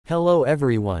Hello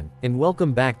everyone, and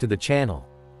welcome back to the channel.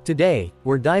 Today,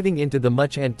 we're diving into the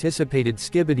much anticipated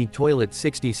Skibidi Toilet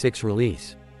 66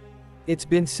 release. It's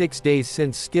been 6 days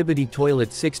since Skibidi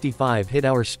Toilet 65 hit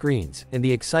our screens, and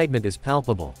the excitement is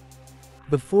palpable.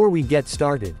 Before we get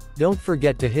started, don't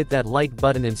forget to hit that like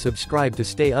button and subscribe to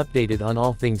stay updated on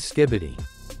all things Skibidi.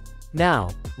 Now,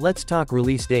 let's talk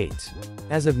release dates.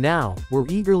 As of now, we're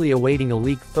eagerly awaiting a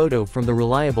leaked photo from the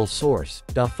reliable source,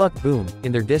 Da Fuck Boom,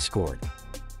 in their Discord.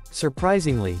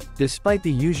 Surprisingly, despite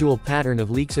the usual pattern of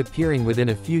leaks appearing within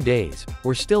a few days,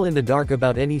 we're still in the dark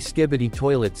about any Skibidi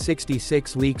Toilet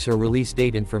 66 leaks or release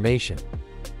date information.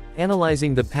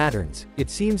 Analyzing the patterns, it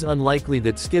seems unlikely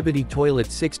that Skibidi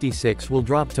Toilet 66 will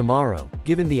drop tomorrow,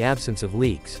 given the absence of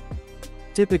leaks.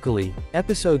 Typically,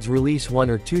 episodes release 1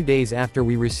 or 2 days after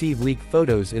we receive leaked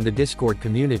photos in the Discord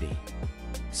community.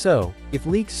 So, if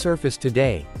leaks surface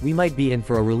today, we might be in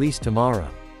for a release tomorrow.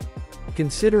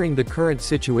 Considering the current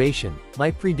situation, my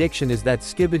prediction is that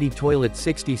Skibidi Toilet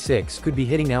 66 could be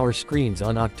hitting our screens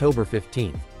on October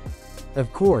 15th.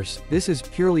 Of course, this is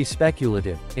purely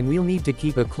speculative, and we'll need to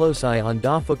keep a close eye on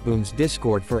Da Fuck Boom's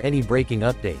Discord for any breaking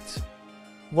updates.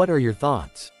 What are your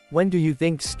thoughts? When do you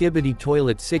think Skibidi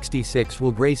Toilet 66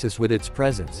 will grace us with its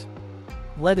presence?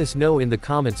 Let us know in the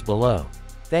comments below.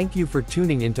 Thank you for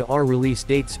tuning into our release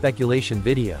date speculation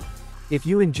video. If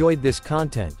you enjoyed this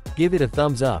content, give it a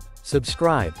thumbs up,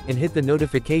 subscribe, and hit the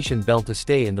notification bell to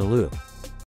stay in the loop.